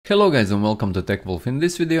Hello guys and welcome to TechWolf. In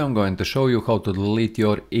this video I'm going to show you how to delete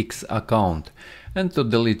your X account. And to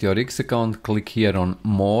delete your X account, click here on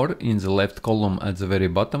More in the left column at the very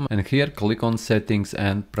bottom, and here click on Settings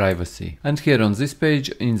and Privacy. And here on this page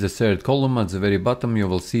in the third column at the very bottom you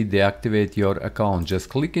will see Deactivate your account. Just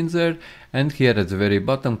click in there, and here at the very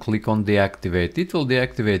bottom click on Deactivate. It will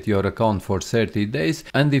deactivate your account for 30 days,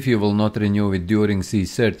 and if you will not renew it during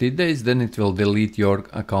these 30 days, then it will delete your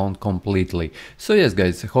account completely. So yes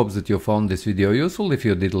guys, I hope that you found this video useful. If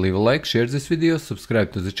you did, leave a like, share this video,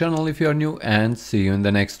 subscribe to the channel if you are new, and see you in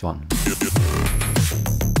the next one.